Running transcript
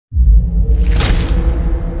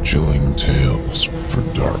Tales for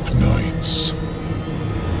Dark Nights.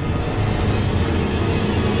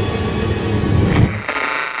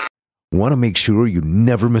 Want to make sure you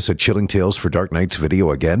never miss a Chilling Tales for Dark Nights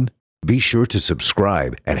video again? Be sure to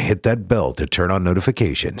subscribe and hit that bell to turn on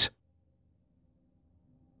notifications.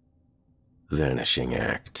 Vanishing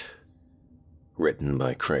Act. Written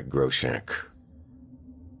by Groshek.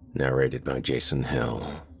 Narrated by Jason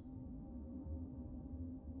Hill.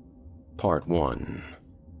 Part 1.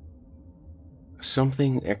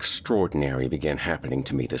 Something extraordinary began happening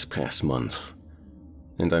to me this past month,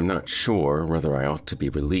 and I'm not sure whether I ought to be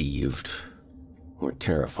relieved or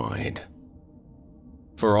terrified.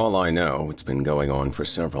 For all I know, it's been going on for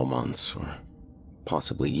several months, or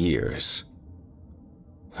possibly years.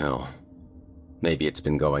 Hell, maybe it's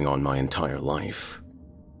been going on my entire life,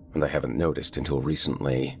 and I haven't noticed until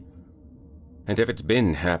recently. And if it's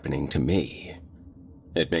been happening to me,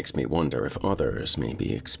 it makes me wonder if others may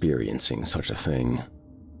be experiencing such a thing,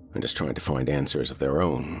 and just trying to find answers of their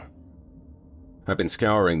own. I've been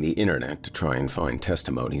scouring the internet to try and find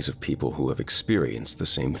testimonies of people who have experienced the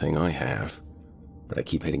same thing I have, but I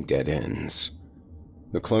keep hitting dead ends.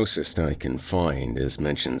 The closest I can find is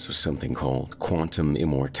mentions of something called quantum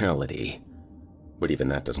immortality, but even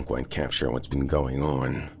that doesn't quite capture what's been going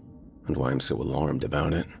on, and why I'm so alarmed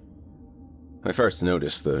about it. I first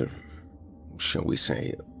noticed the, shall we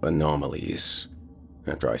say, anomalies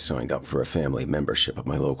after I signed up for a family membership at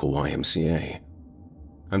my local YMCA.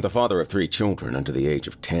 I'm the father of 3 children under the age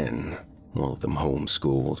of 10, all of them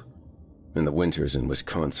homeschooled, and the winters in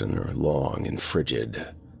Wisconsin are long and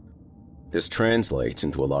frigid. This translates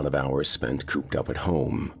into a lot of hours spent cooped up at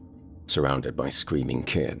home, surrounded by screaming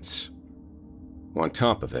kids. On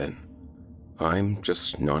top of it, I'm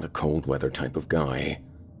just not a cold weather type of guy.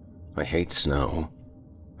 I hate snow,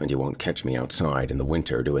 and you won't catch me outside in the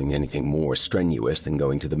winter doing anything more strenuous than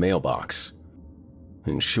going to the mailbox.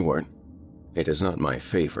 In short, it is not my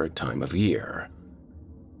favorite time of year,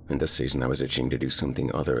 and this season I was itching to do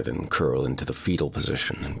something other than curl into the fetal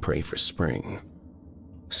position and pray for spring.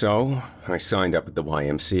 So, I signed up at the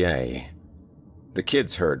YMCA. The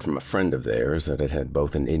kids heard from a friend of theirs that it had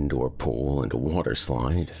both an indoor pool and a water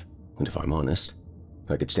slide, and if I'm honest,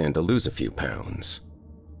 I could stand to lose a few pounds,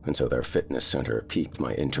 and so their fitness center piqued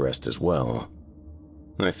my interest as well.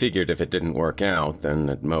 I figured if it didn't work out, then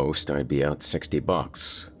at most I'd be out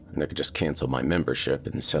 $60, and I could just cancel my membership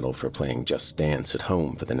and settle for playing Just Dance at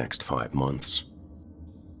home for the next 5 months.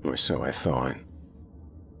 Or so I thought.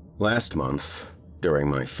 Last month, during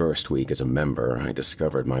my first week as a member, I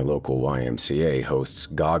discovered my local YMCA hosts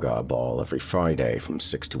Gaga Ball every Friday from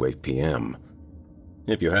 6 to 8 p.m.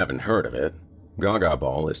 If you haven't heard of it, Gaga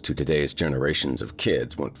Ball is to today's generations of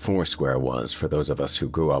kids what Foursquare was for those of us who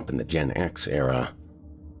grew up in the Gen X era.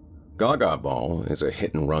 Gaga Ball is a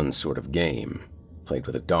hit-and-run sort of game, played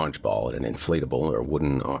with a dodgeball at an inflatable or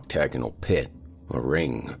wooden octagonal pit, or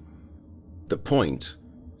ring. The point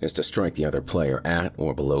is to strike the other player at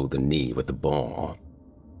or below the knee with the ball,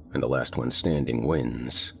 and the last one standing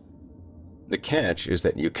wins. The catch is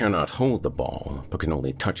that you cannot hold the ball, but can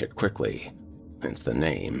only touch it quickly, hence the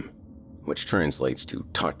name, which translates to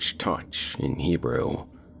touch in Hebrew.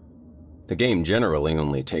 The game generally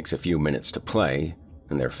only takes a few minutes to play,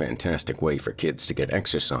 and they're a fantastic way for kids to get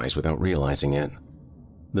exercise without realizing it.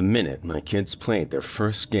 The minute my kids played their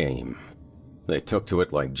first game, they took to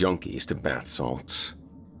it like junkies to bath salts.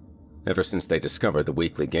 Ever since they discovered the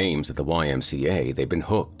weekly games at the YMCA, they've been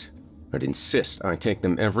hooked, and insist I take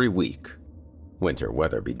them every week. Winter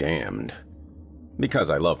weather be damned. Because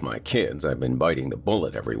I love my kids, I've been biting the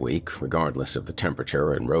bullet every week, regardless of the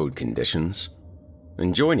temperature and road conditions,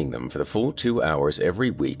 and joining them for the full 2 hours every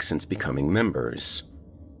week since becoming members.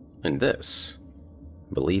 And this,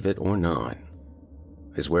 believe it or not,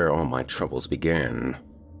 is where all my troubles began.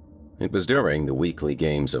 It was during the weekly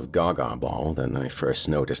games of Gaga Ball that I first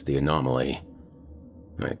noticed the anomaly.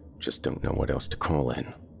 I just don't know what else to call it.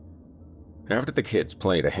 After the kids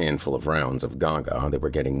played a handful of rounds of Gaga, they were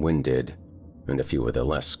getting winded, and a few of the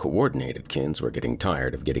less coordinated kids were getting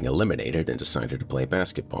tired of getting eliminated and decided to play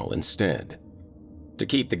basketball instead. To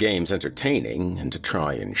keep the games entertaining and to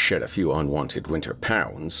try and shed a few unwanted winter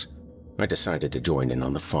pounds, I decided to join in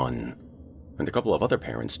on the fun, and a couple of other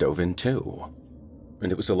parents dove in too.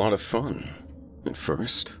 And it was a lot of fun. At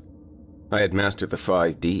first, I had mastered the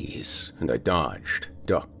 5 Ds, and I dodged,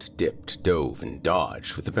 ducked, dipped, dove, and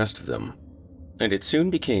dodged with the best of them. And it soon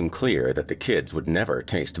became clear that the kids would never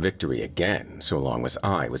taste victory again so long as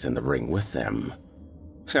I was in the ring with them.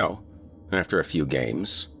 So, after a few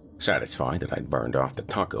games, satisfied that I'd burned off the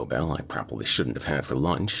Taco Bell I probably shouldn't have had for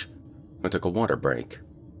lunch, I took a water break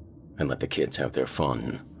and let the kids have their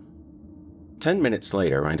fun. 10 minutes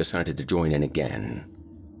later, I decided to join in again.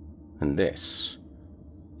 And this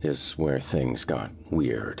is where things got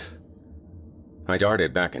weird. I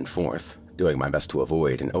darted back and forth, doing my best to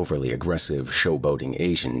avoid an overly aggressive, showboating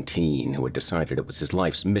Asian teen who had decided it was his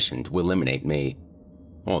life's mission to eliminate me,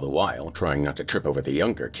 all the while trying not to trip over the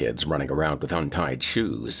younger kids running around with untied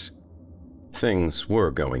shoes. Things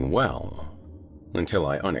were going well, until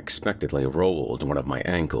I unexpectedly rolled one of my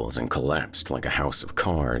ankles and collapsed like a house of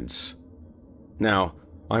cards. Now,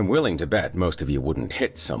 I'm willing to bet most of you wouldn't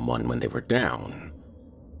hit someone when they were down.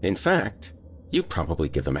 In fact, you'd probably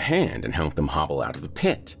give them a hand and help them hobble out of the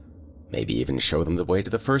pit, maybe even show them the way to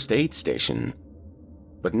the first aid station.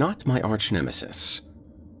 But not my arch-nemesis.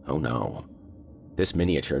 Oh no. This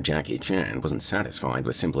miniature Jackie Chan wasn't satisfied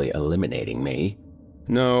with simply eliminating me.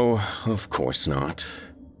 No, of course not.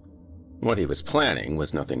 What he was planning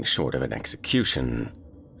was nothing short of an execution,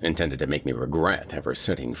 intended to make me regret ever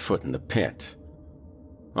setting foot in the pit.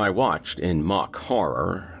 I watched in mock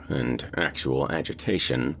horror and actual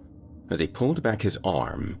agitation as he pulled back his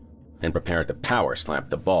arm and prepared to power slap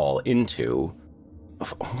the ball into,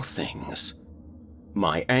 of all things,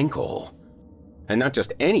 my ankle. And not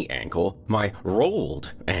just any ankle, my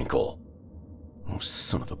rolled ankle. Oh,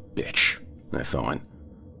 son of a bitch, I thought.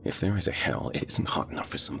 If there is a hell, it isn't hot enough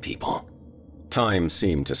for some people. Time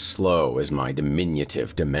seemed to slow as my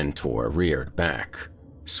diminutive Dementor reared back,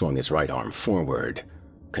 swung his right arm forward,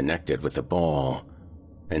 connected with the ball,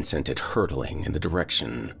 and sent it hurtling in the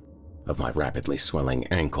direction of my rapidly swelling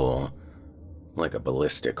ankle, like a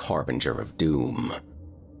ballistic harbinger of doom.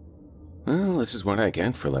 Well, this is what I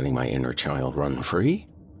get for letting my inner child run free,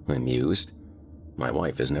 I mused. My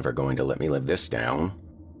wife is never going to let me live this down.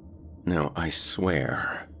 Now, I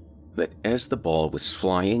swear that as the ball was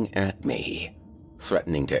flying at me,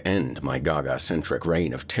 threatening to end my Gaga-centric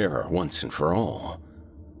reign of terror once and for all,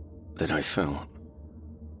 that I felt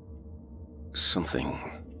something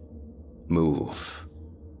move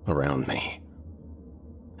around me.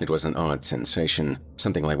 It was an odd sensation,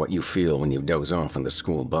 something like what you feel when you doze off on the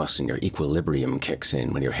school bus and your equilibrium kicks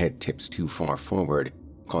in when your head tips too far forward,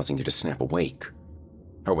 causing you to snap awake.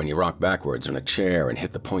 Or when you rock backwards on a chair and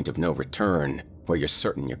hit the point of no return, where you're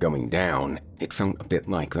certain you're going down. It felt a bit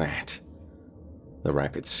like that. The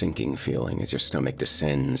rapid sinking feeling as your stomach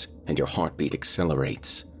descends and your heartbeat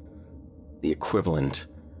accelerates. The equivalent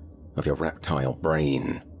of your reptile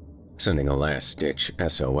brain sending a last-ditch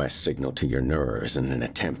SOS signal to your nerves in an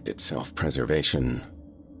attempt at self-preservation.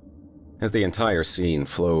 As the entire scene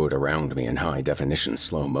flowed around me in high-definition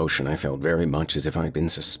slow motion, I felt very much as if I'd been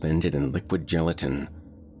suspended in liquid gelatin,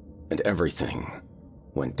 and everything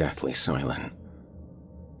went deathly silent,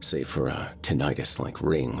 save for a tinnitus-like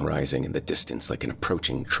ring rising in the distance like an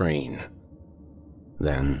approaching train.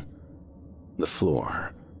 Then, the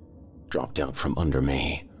floor dropped out from under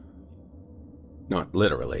me. Not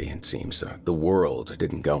literally, it seems. The world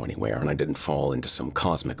didn't go anywhere, and I didn't fall into some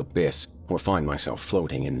cosmic abyss or find myself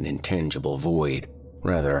floating in an intangible void.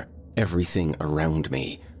 Rather, everything around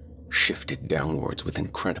me shifted downwards with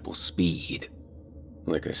incredible speed,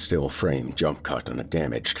 like a still-frame jump cut on a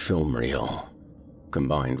damaged film reel,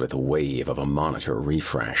 combined with a wave of a monitor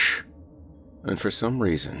refresh. And for some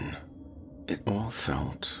reason, it all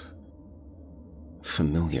felt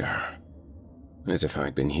familiar. As if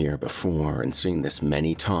I'd been here before and seen this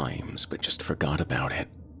many times, but just forgot about it.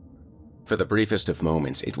 For the briefest of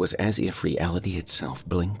moments, it was as if reality itself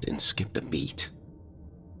blinked and skipped a beat.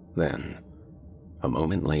 Then, a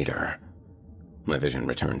moment later, my vision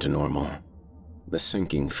returned to normal. The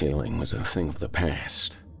sinking feeling was a thing of the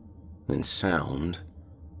past, and sound,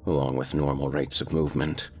 along with normal rates of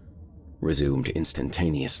movement, resumed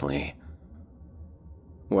instantaneously.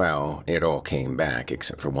 Well, it all came back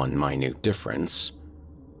except for one minute difference.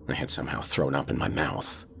 I had somehow thrown up in my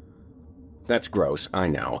mouth. That's gross, I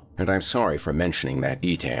know, and I'm sorry for mentioning that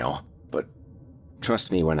detail, but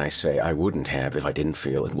trust me when I say I wouldn't have if I didn't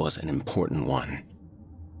feel it was an important one.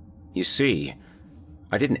 You see,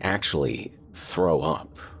 I didn't actually throw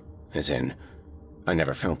up, as in, I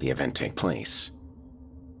never felt the event take place.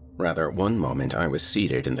 Rather, one moment I was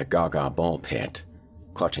seated in the Gaga ball pit,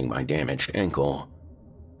 clutching my damaged ankle,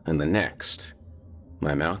 and the next,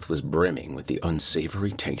 my mouth was brimming with the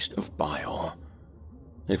unsavory taste of bile.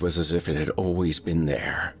 It was as if it had always been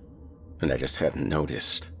there, and I just hadn't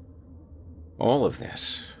noticed. All of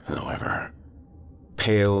this, however,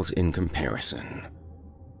 pales in comparison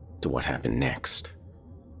to what happened next.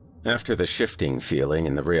 After the shifting feeling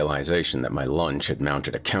and the realization that my lunge had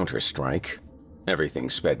mounted a counterstrike, everything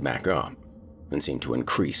sped back up and seemed to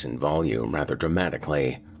increase in volume rather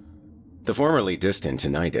dramatically. The formerly distant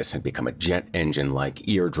tinnitus had become a jet engine-like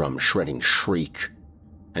eardrum-shredding shriek,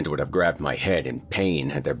 and would have grabbed my head in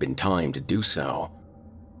pain had there been time to do so.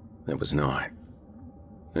 There was not.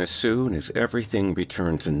 As soon as everything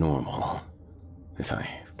returned to normal, if I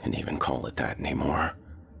can even call it that anymore,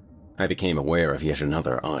 I became aware of yet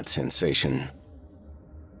another odd sensation.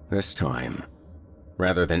 This time,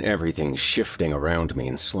 rather than everything shifting around me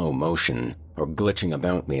in slow motion or glitching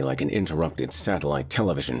about me like an interrupted satellite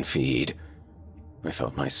television feed, I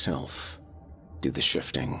felt myself do the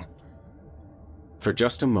shifting. For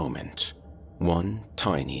just a moment, one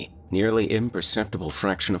tiny, nearly imperceptible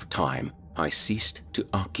fraction of time, I ceased to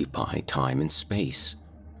occupy time and space.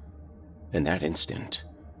 In that instant,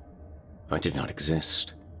 I did not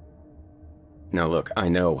exist. Now look, I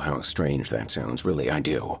know how strange that sounds, really I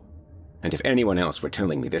do. And if anyone else were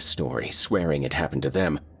telling me this story, swearing it happened to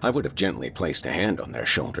them, I would have gently placed a hand on their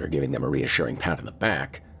shoulder, giving them a reassuring pat on the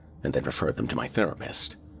back, and then referred them to my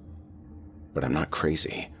therapist. But I'm not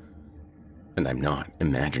crazy, and I'm not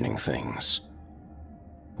imagining things.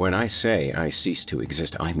 When I say I ceased to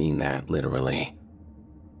exist, I mean that literally.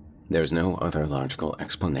 There's no other logical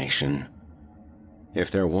explanation.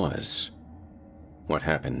 If there was, what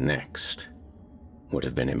happened next would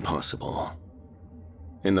have been impossible.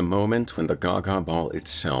 In the moment when the Gaga ball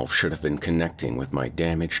itself should have been connecting with my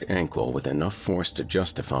damaged ankle with enough force to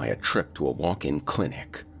justify a trip to a walk-in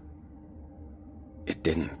clinic, it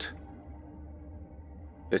didn't.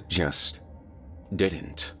 It just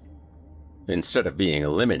didn't. Instead of being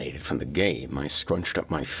eliminated from the game, I scrunched up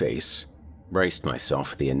my face, braced myself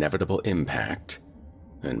for the inevitable impact,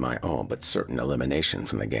 and my all but certain elimination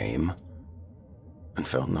from the game, and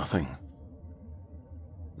felt nothing.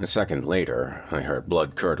 A second later, I heard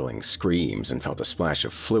blood-curdling screams and felt a splash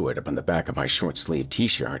of fluid up on the back of my short-sleeved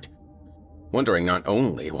t-shirt, wondering not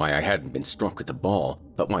only why I hadn't been struck with the ball,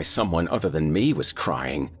 but why someone other than me was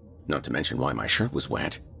crying, not to mention why my shirt was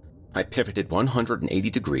wet. I pivoted 180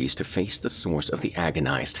 degrees to face the source of the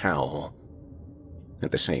agonized howl.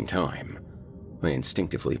 At the same time, I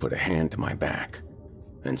instinctively put a hand to my back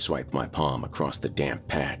and swiped my palm across the damp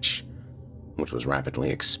patch, which was rapidly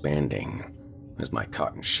expanding as my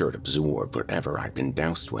cotton shirt absorbed whatever I'd been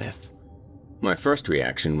doused with. My first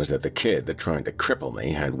reaction was that the kid that tried to cripple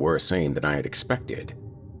me had worse aim than I had expected,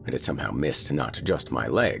 and had somehow missed not just my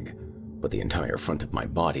leg, but the entire front of my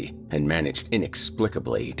body, and managed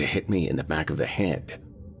inexplicably to hit me in the back of the head.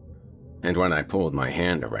 And when I pulled my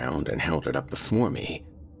hand around and held it up before me,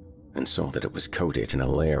 and saw that it was coated in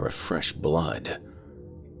a layer of fresh blood,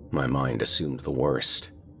 my mind assumed the worst.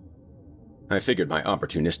 I figured my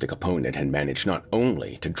opportunistic opponent had managed not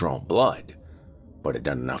only to draw blood, but had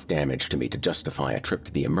done enough damage to me to justify a trip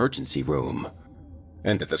to the emergency room,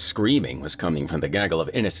 and that the screaming was coming from the gaggle of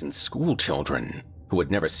innocent schoolchildren who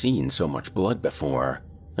had never seen so much blood before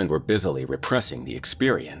and were busily repressing the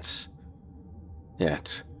experience.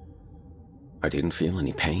 Yet, I didn't feel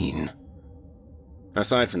any pain.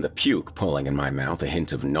 Aside from the puke pulling in my mouth, a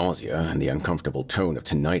hint of nausea, and the uncomfortable tone of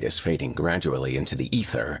tinnitus fading gradually into the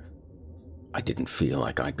ether, I didn't feel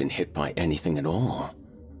like I'd been hit by anything at all.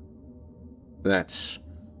 That's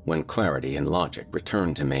when clarity and logic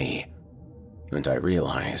returned to me, and I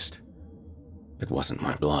realized it wasn't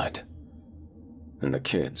my blood, and the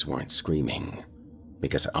kids weren't screaming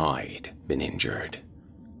because I'd been injured.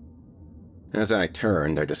 As I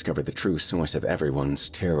turned, I discovered the true source of everyone's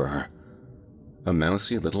terror. A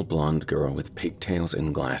mousy little blonde girl with pigtails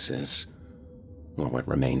and glasses, or what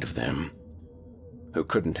remained of them, who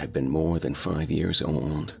couldn't have been more than 5 years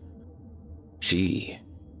old. She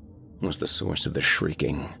was the source of the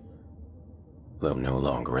shrieking, though no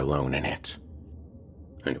longer alone in it,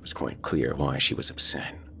 and it was quite clear why she was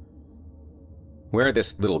upset. Where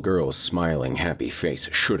this little girl's smiling, happy face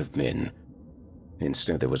should have been,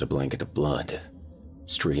 instead there was a blanket of blood,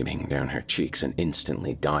 streaming down her cheeks and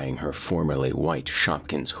instantly dyeing her formerly white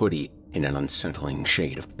Shopkins hoodie in an unsettling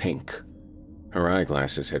shade of pink. Her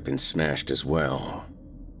eyeglasses had been smashed as well,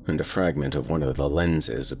 and a fragment of one of the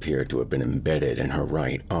lenses appeared to have been embedded in her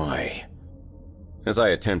right eye. As I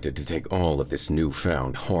attempted to take all of this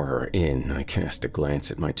newfound horror in, I cast a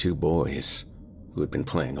glance at my 2 boys, who had been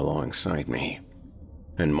playing alongside me,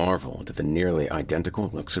 and marveled at the nearly identical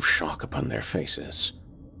looks of shock upon their faces.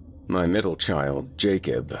 My middle child,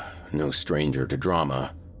 Jacob, no stranger to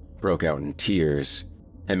drama, broke out in tears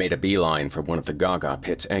and made a beeline for one of the Gaga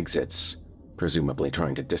pit's exits, presumably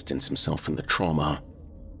trying to distance himself from the trauma.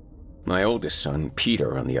 My oldest son,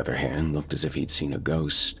 Peter, on the other hand, looked as if he'd seen a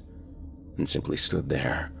ghost, and simply stood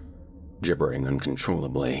there, gibbering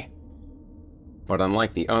uncontrollably. But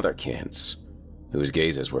unlike the other kids, whose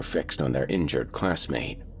gazes were fixed on their injured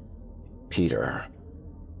classmate, Peter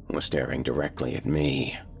was staring directly at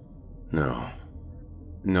me. No,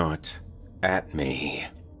 not at me.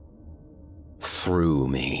 Through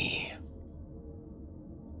me.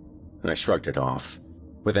 I shrugged it off.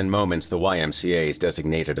 Within moments, the YMCA's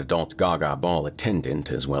designated adult Gaga Ball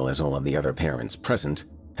attendant, as well as all of the other parents present,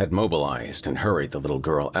 had mobilized and hurried the little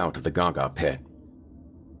girl out of the Gaga pit.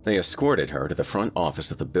 They escorted her to the front office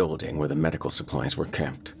of the building where the medical supplies were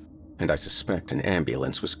kept, and I suspect an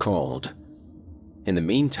ambulance was called. In the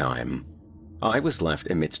meantime, I was left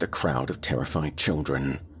amidst a crowd of terrified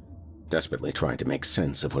children, desperately trying to make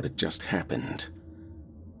sense of what had just happened.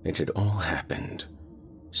 It had all happened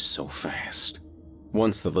so fast.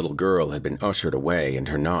 Once the little girl had been ushered away and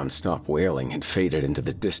her non-stop wailing had faded into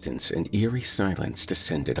the distance, an eerie silence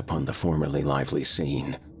descended upon the formerly lively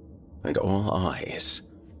scene, and all eyes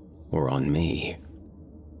were on me.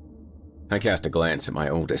 I cast a glance at my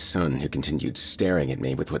oldest son, who continued staring at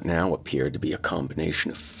me with what now appeared to be a combination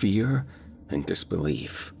of fear and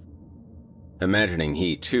disbelief. Imagining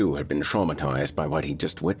he too had been traumatized by what he'd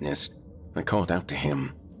just witnessed, I called out to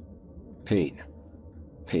him. Pete,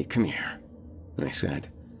 come here, I said.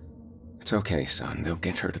 It's okay, son. They'll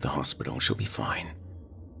get her to the hospital. She'll be fine.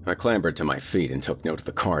 I clambered to my feet and took note of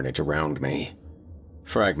the carnage around me.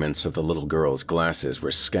 Fragments of the little girl's glasses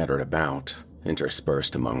were scattered about,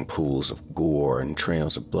 interspersed among pools of gore and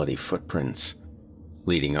trails of bloody footprints,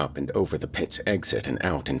 leading up and over the pit's exit and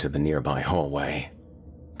out into the nearby hallway.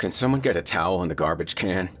 Can someone get a towel and a garbage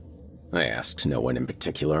can? I asked no one in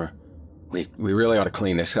particular. We really ought to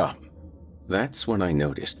clean this up. That's when I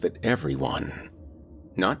noticed that everyone,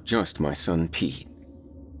 not just my son Pete,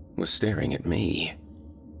 was staring at me.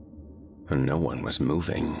 And no one was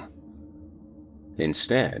moving.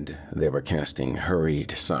 Instead, they were casting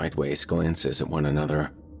hurried, sideways glances at one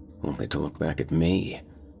another, only to look back at me,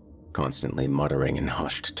 constantly muttering in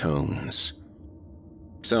hushed tones.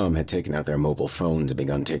 Some had taken out their mobile phones and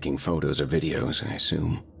begun taking photos or videos, I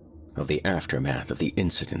assume, of the aftermath of the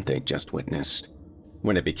incident they'd just witnessed.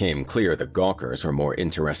 When it became clear the gawkers were more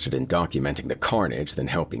interested in documenting the carnage than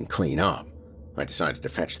helping clean up, I decided to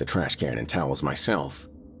fetch the trash can and towels myself.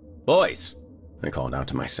 Boys, I called out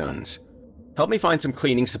to my sons. Help me find some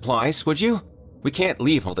cleaning supplies, would you? We can't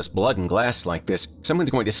leave all this blood and glass like this. Someone's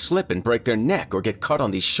going to slip and break their neck or get cut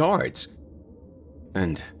on these shards.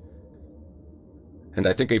 And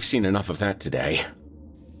I think I've seen enough of that today.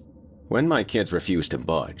 When my kids refused to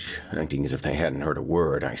budge, acting as if they hadn't heard a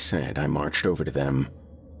word I said, I marched over to them.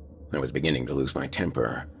 I was beginning to lose my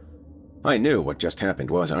temper. I knew what just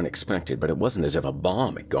happened was unexpected, but it wasn't as if a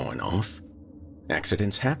bomb had gone off.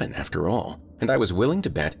 Accidents happen, after all, and I was willing to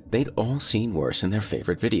bet they'd all seen worse in their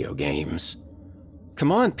favorite video games.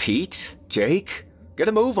 Come on, Pete, Jake, get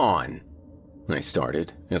a move on, I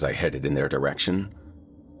started as I headed in their direction,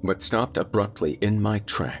 but stopped abruptly in my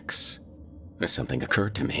tracks as something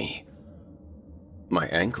occurred to me. My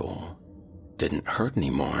ankle didn't hurt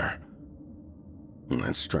anymore.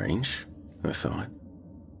 That's strange, I thought.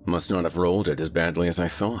 Must not have rolled it as badly as I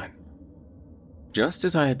thought. Just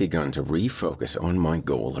as I had begun to refocus on my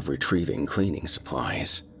goal of retrieving cleaning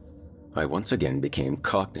supplies, I once again became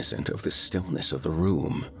cognizant of the stillness of the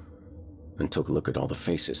room and took a look at all the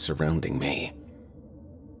faces surrounding me.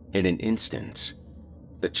 In an instant,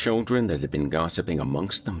 the children that had been gossiping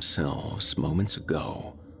amongst themselves moments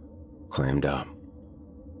ago clammed up.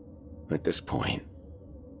 At this point,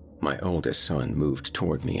 my oldest son moved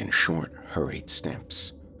toward me in short, hurried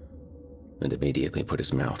steps and immediately put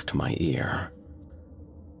his mouth to my ear.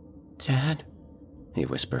 Dad, he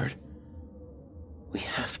whispered, we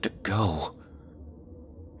have to go.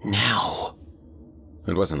 Now.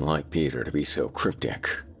 It wasn't like Peter to be so cryptic.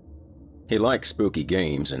 He liked spooky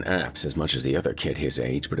games and apps as much as the other kid his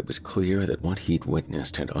age, but it was clear that what he'd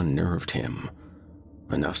witnessed had unnerved him,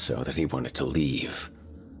 enough so that he wanted to leave.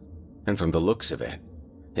 And from the looks of it,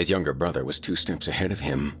 his younger brother was 2 steps ahead of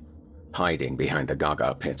him, hiding behind the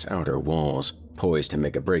Gaga pit's outer walls, poised to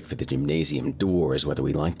make a break for the gymnasium doors whether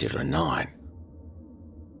we liked it or not.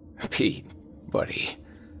 Pete, buddy,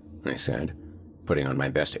 I said, putting on my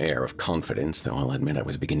best air of confidence, though I'll admit I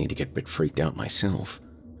was beginning to get a bit freaked out myself.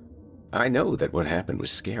 I know that what happened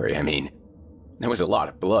was scary. I mean, there was a lot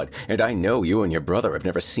of blood, and I know you and your brother have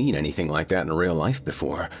never seen anything like that in real life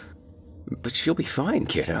before. But she'll be fine,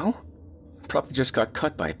 kiddo. Probably just got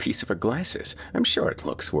cut by a piece of her glasses. I'm sure it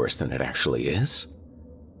looks worse than it actually is.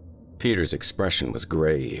 Peter's expression was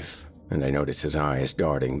grave, and I noticed his eyes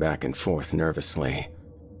darting back and forth nervously.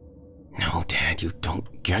 No, Dad, you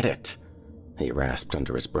don't get it, he rasped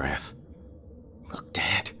under his breath. Look,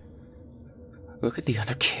 Dad. Look at the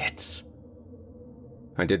other kids.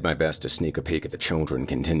 I did my best to sneak a peek at the children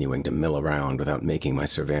continuing to mill around without making my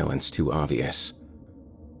surveillance too obvious.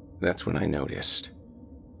 That's when I noticed,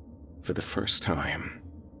 for the first time,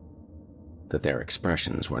 that their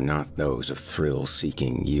expressions were not those of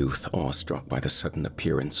thrill-seeking youth awestruck by the sudden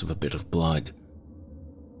appearance of a bit of blood.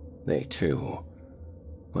 They too,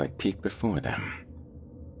 like Pete before them,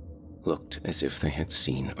 looked as if they had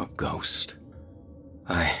seen a ghost.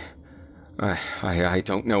 I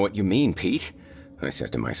don't know what you mean, Pete, I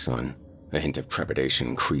said to my son, a hint of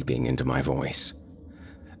trepidation creeping into my voice.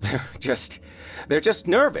 They're just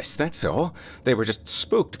nervous, that's all. They were just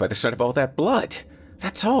spooked by the sight of all that blood.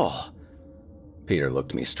 That's all. Peter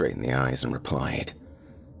looked me straight in the eyes and replied,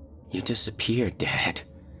 You disappeared, Dad.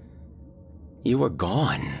 You were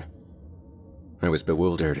gone. I was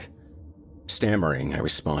bewildered. Stammering, I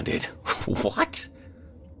responded, What?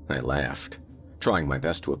 I laughed, trying my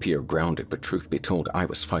best to appear grounded, but truth be told, I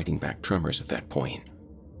was fighting back tremors at that point.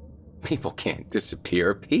 People can't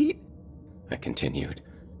disappear, Pete, I continued.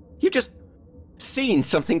 You just seen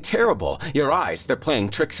something terrible. Your eyes, they're playing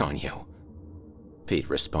tricks on you. Pete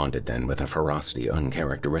responded then with a ferocity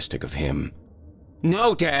uncharacteristic of him.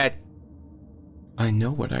 No, Dad! I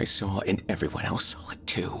know what I saw, and everyone else saw it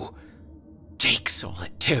too. Jake saw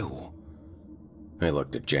it too. I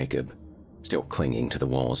looked at Jacob, still clinging to the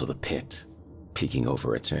walls of the pit, peeking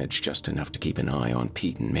over its edge just enough to keep an eye on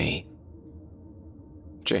Pete and me.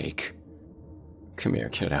 Jake, come here,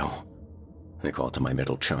 kiddo, I called to my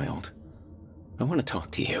middle child. I want to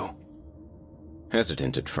talk to you.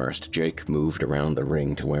 Hesitant at first, Jake moved around the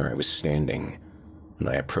ring to where I was standing, and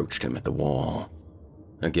I approached him at the wall,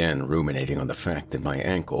 again ruminating on the fact that my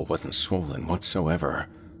ankle wasn't swollen whatsoever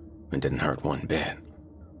and didn't hurt one bit.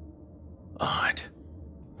 Odd,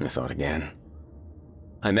 I thought again.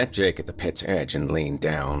 I met Jake at the pit's edge and leaned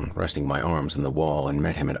down, resting my arms on the wall, and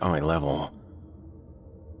met him at eye level.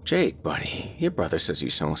 Jake, buddy, your brother says you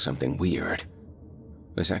saw something weird.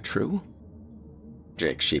 Was that true?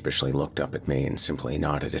 Jake sheepishly looked up at me and simply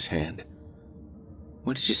nodded his head.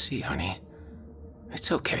 What did you see, honey?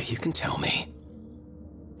 It's okay, you can tell me.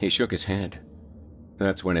 He shook his head.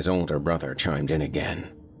 That's when his older brother chimed in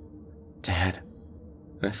again. Dad,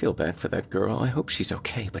 I feel bad for that girl. I hope she's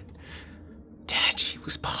okay, but Dad, she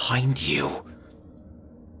was behind you.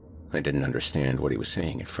 I didn't understand what he was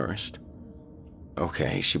saying at first.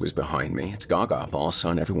 Okay, she was behind me. It's gaga ball,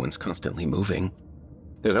 son. Everyone's constantly moving.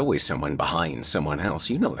 There's always someone behind someone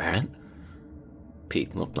else, you know that.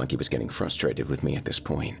 Pete looked like he was getting frustrated with me at this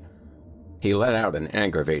point. He let out an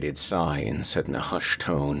aggravated sigh and said in a hushed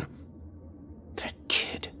tone, That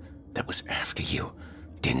kid that was after you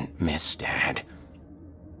didn't miss, Dad.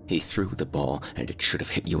 He threw the ball and it should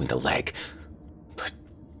have hit you in the leg, but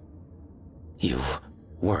you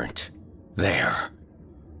weren't there.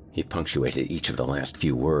 He punctuated each of the last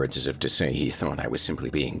few words as if to say he thought I was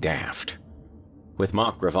simply being daft. With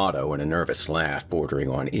mock bravado and a nervous laugh bordering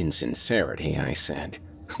on insincerity, I said,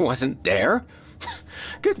 Wasn't there?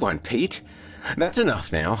 Good one, Pete. That's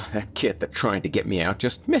enough now. That kid that tried to get me out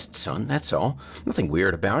just missed, son, that's all. Nothing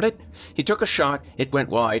weird about it. He took a shot, it went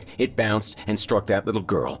wide, it bounced, and struck that little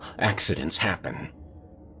girl. Accidents happen.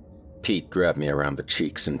 Pete grabbed me around the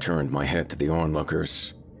cheeks and turned my head to the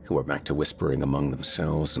onlookers, who were back to whispering among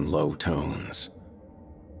themselves in low tones.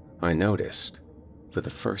 I noticed, for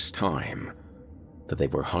the first time, that they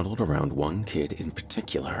were huddled around one kid in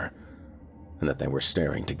particular, and that they were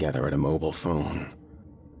staring together at a mobile phone.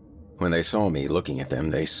 When they saw me looking at them,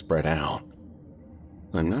 they spread out.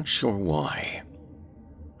 I'm not sure why.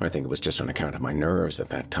 I think it was just on account of my nerves at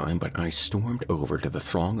that time, but I stormed over to the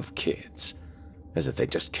throng of kids, as if they'd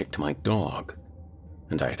just kicked my dog,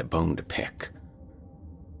 and I had a bone to pick.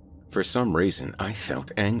 For some reason, I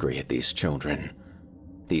felt angry at these children,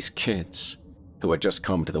 these kids, who had just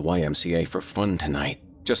come to the YMCA for fun tonight,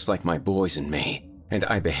 just like my boys and me, and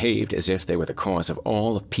I behaved as if they were the cause of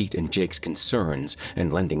all of Pete and Jake's concerns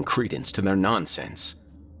and lending credence to their nonsense.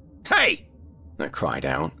 Hey! I cried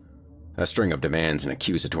out. A string of demands and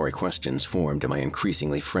accusatory questions formed in my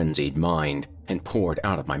increasingly frenzied mind and poured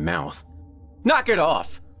out of my mouth. Knock it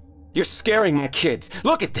off! You're scaring my kids.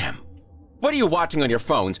 Look at them! What are you watching on your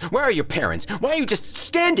phones? Where are your parents? Why are you just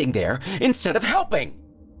standing there instead of helping?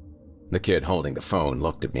 The kid holding the phone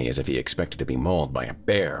looked at me as if he expected to be mauled by a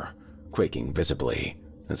bear, quaking visibly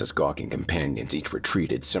as his gawking companions each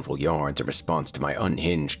retreated several yards in response to my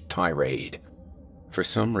unhinged tirade. For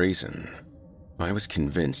some reason, I was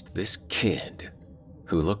convinced this kid,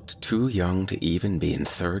 who looked too young to even be in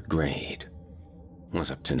 3rd grade,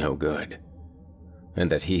 was up to no good,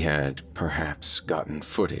 and that he had, perhaps, gotten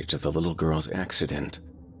footage of the little girl's accident.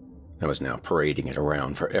 I was now parading it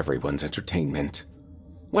around for everyone's entertainment.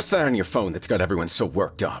 What's that on your phone that's got everyone so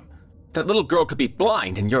worked up? That little girl could be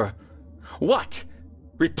blind and you're... What?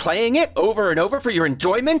 Replaying it over and over for your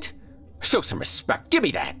enjoyment? Show some respect, give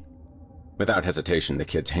me that! Without hesitation, the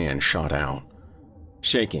kid's hand shot out.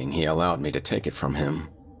 Shaking, he allowed me to take it from him.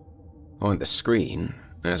 On the screen,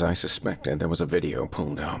 as I suspected, there was a video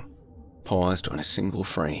pulled up, paused on a single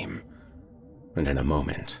frame, and in a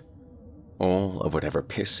moment, all of whatever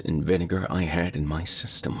piss and vinegar I had in my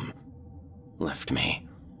system left me.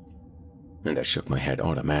 And I shook my head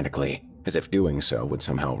automatically, as if doing so would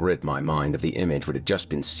somehow rid my mind of the image that had just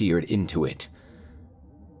been seared into it.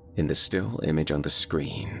 In the still image on the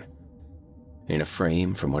screen, in a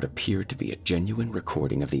frame from what appeared to be a genuine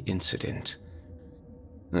recording of the incident,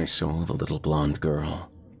 I saw the little blonde girl.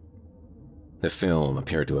 The film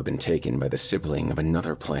appeared to have been taken by the sibling of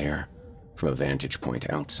another player from a vantage point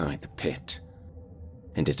outside the pit,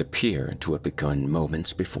 and it appeared to have begun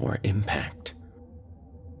moments before impact.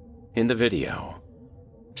 In the video,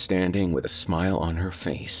 standing with a smile on her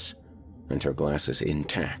face and her glasses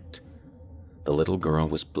intact, the little girl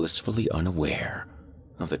was blissfully unaware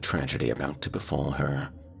of the tragedy about to befall her.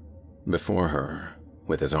 Before her,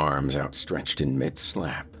 with his arms outstretched in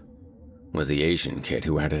mid-slap, was the Asian kid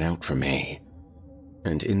who had it out for me.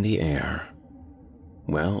 And in the air,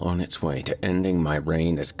 well on its way to ending my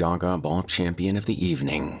reign as Gaga Ball champion of the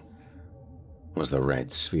evening, was the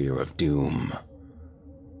red sphere of doom.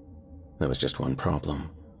 There was just one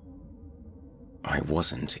problem. I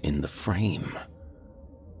wasn't in the frame.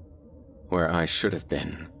 Where I should have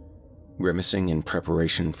been, grimacing in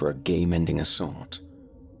preparation for a game-ending assault,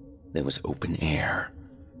 there was open air,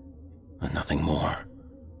 and nothing more.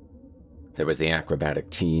 There was the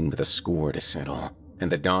acrobatic teen with a score to settle,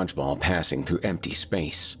 and the dodgeball passing through empty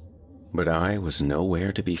space, but I was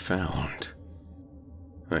nowhere to be found.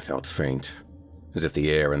 I felt faint, as if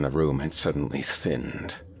the air in the room had suddenly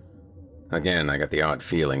thinned. Again, I got the odd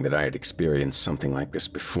feeling that I had experienced something like this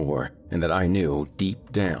before, and that I knew,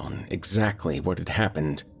 deep down, exactly what had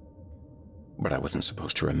happened, but I wasn't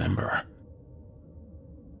supposed to remember.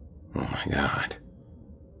 Oh my God.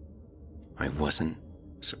 I wasn't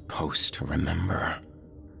supposed to remember.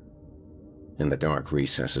 In the dark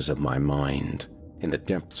recesses of my mind, in the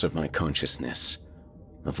depths of my consciousness,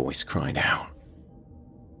 a voice cried out,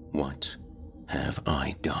 "What have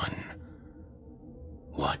I done?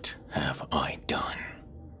 What have I done?"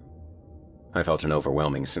 I felt an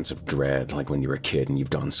overwhelming sense of dread, like when you're a kid and you've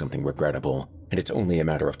done something regrettable, and it's only a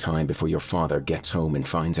matter of time before your father gets home and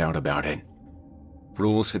finds out about it.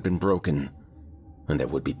 Rules had been broken, and there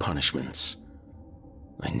would be punishments.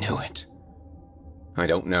 I knew it. I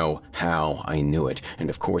don't know how I knew it, and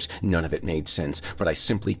of course none of it made sense, but I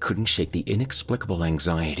simply couldn't shake the inexplicable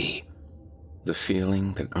anxiety. The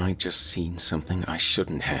feeling that I'd just seen something I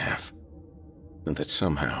shouldn't have, and that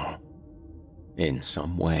somehow, in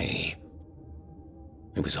some way,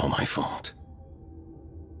 it was all my fault.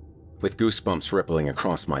 With goosebumps rippling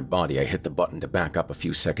across my body, I hit the button to back up a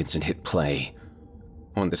few seconds and hit play.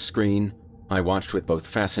 On the screen, I watched with both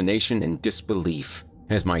fascination and disbelief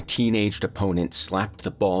as my teenaged opponent slapped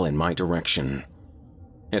the ball in my direction.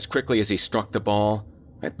 As quickly as he struck the ball,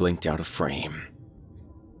 I blinked out of frame.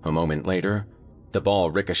 A moment later, the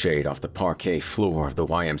ball ricocheted off the parquet floor of the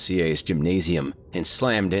YMCA's gymnasium and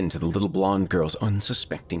slammed into the little blonde girl's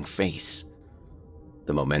unsuspecting face.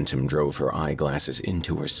 The momentum drove her eyeglasses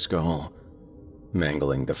into her skull,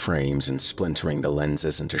 mangling the frames and splintering the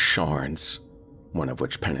lenses into shards, one of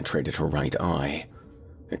which penetrated her right eye,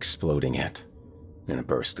 exploding it in a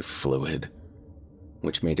burst of fluid,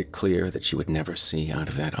 which made it clear that she would never see out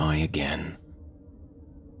of that eye again.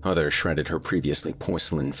 Others shredded her previously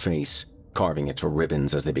porcelain face, carving it to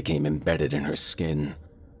ribbons as they became embedded in her skin.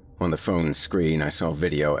 On the phone screen, I saw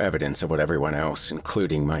video evidence of what everyone else,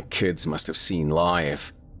 including my kids, must have seen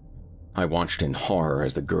live. I watched in horror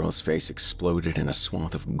as the girl's face exploded in a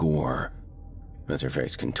swath of gore, as her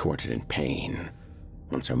face contorted in pain,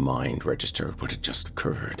 once her mind registered what had just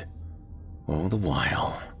occurred. All the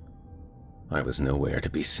while, I was nowhere to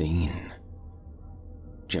be seen.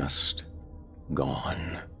 Just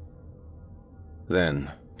gone.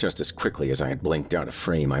 Then, just as quickly as I had blinked out of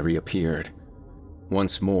frame, I reappeared.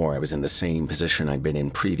 Once more, I was in the same position I'd been in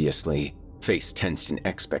previously, face tensed in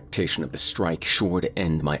expectation of the strike sure to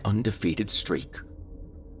end my undefeated streak.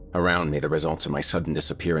 Around me, the results of my sudden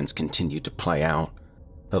disappearance continued to play out.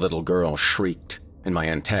 The little girl shrieked, and my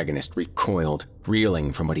antagonist recoiled,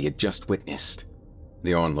 reeling from what he had just witnessed.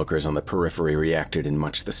 The onlookers on the periphery reacted in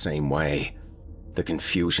much the same way. The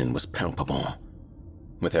confusion was palpable,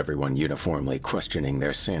 with everyone uniformly questioning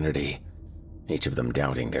their sanity, each of them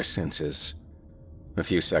doubting their senses. A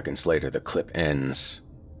few seconds later, the clip ends,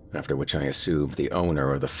 after which I assumed the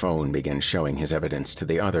owner of the phone began showing his evidence to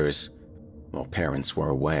the others, while parents were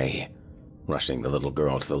away, rushing the little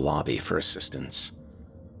girl to the lobby for assistance.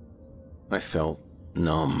 I felt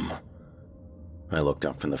numb. I looked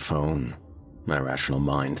up from the phone, my rational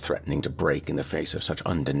mind threatening to break in the face of such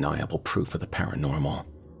undeniable proof of the paranormal.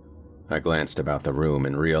 I glanced about the room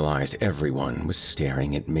and realized everyone was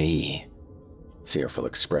staring at me, fearful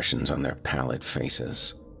expressions on their pallid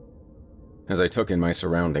faces. As I took in my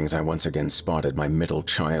surroundings, I once again spotted my middle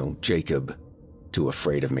child, Jacob, too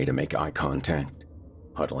afraid of me to make eye contact,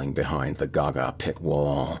 huddling behind the Gaga pit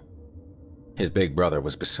wall. His big brother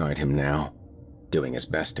was beside him now, doing his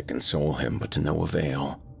best to console him, but to no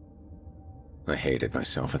avail. I hated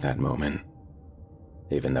myself at that moment,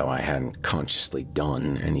 even though I hadn't consciously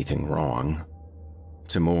done anything wrong,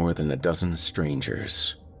 to more than a dozen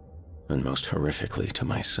strangers, and most horrifically to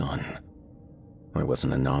my son. I was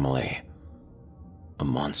an anomaly, a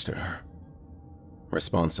monster,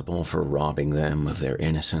 responsible for robbing them of their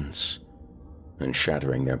innocence and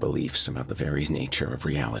shattering their beliefs about the very nature of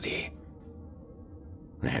reality.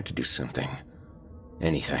 I had to do something,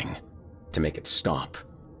 anything, to make it stop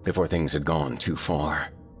before things had gone too far.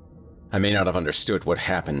 I may not have understood what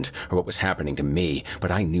happened or what was happening to me,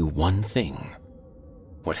 but I knew one thing.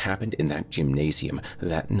 What happened in that gymnasium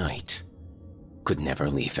that night could never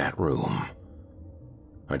leave that room.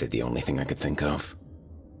 I did the only thing I could think of.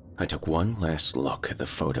 I took one last look at the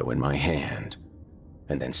photo in my hand,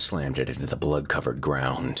 and then slammed it into the blood-covered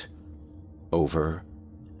ground. Over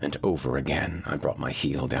and over again, I brought my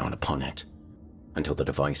heel down upon it, until the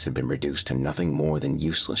device had been reduced to nothing more than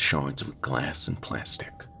useless shards of glass and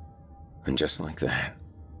plastic. And just like that,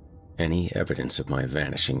 any evidence of my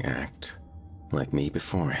vanishing act, like me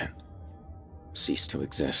before it, ceased to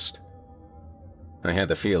exist. I had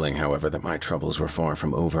the feeling, however, that my troubles were far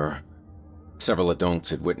from over. Several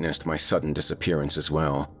adults had witnessed my sudden disappearance as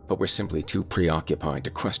well, but were simply too preoccupied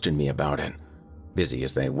to question me about it, busy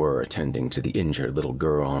as they were attending to the injured little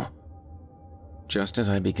girl. Just as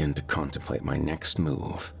I began to contemplate my next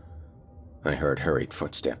move, I heard hurried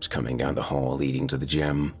footsteps coming down the hall leading to the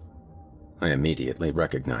gym. I immediately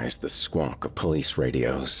recognized the squawk of police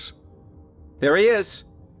radios. "There he is!"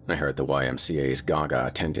 I heard the YMCA's Gaga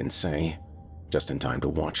attendant say, just in time to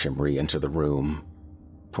watch him re-enter the room,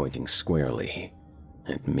 pointing squarely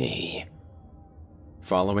at me.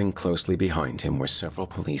 Following closely behind him were several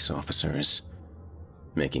police officers,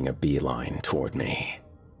 making a beeline toward me.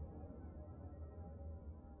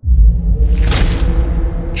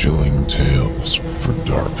 Chilling tales for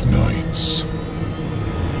dark nights.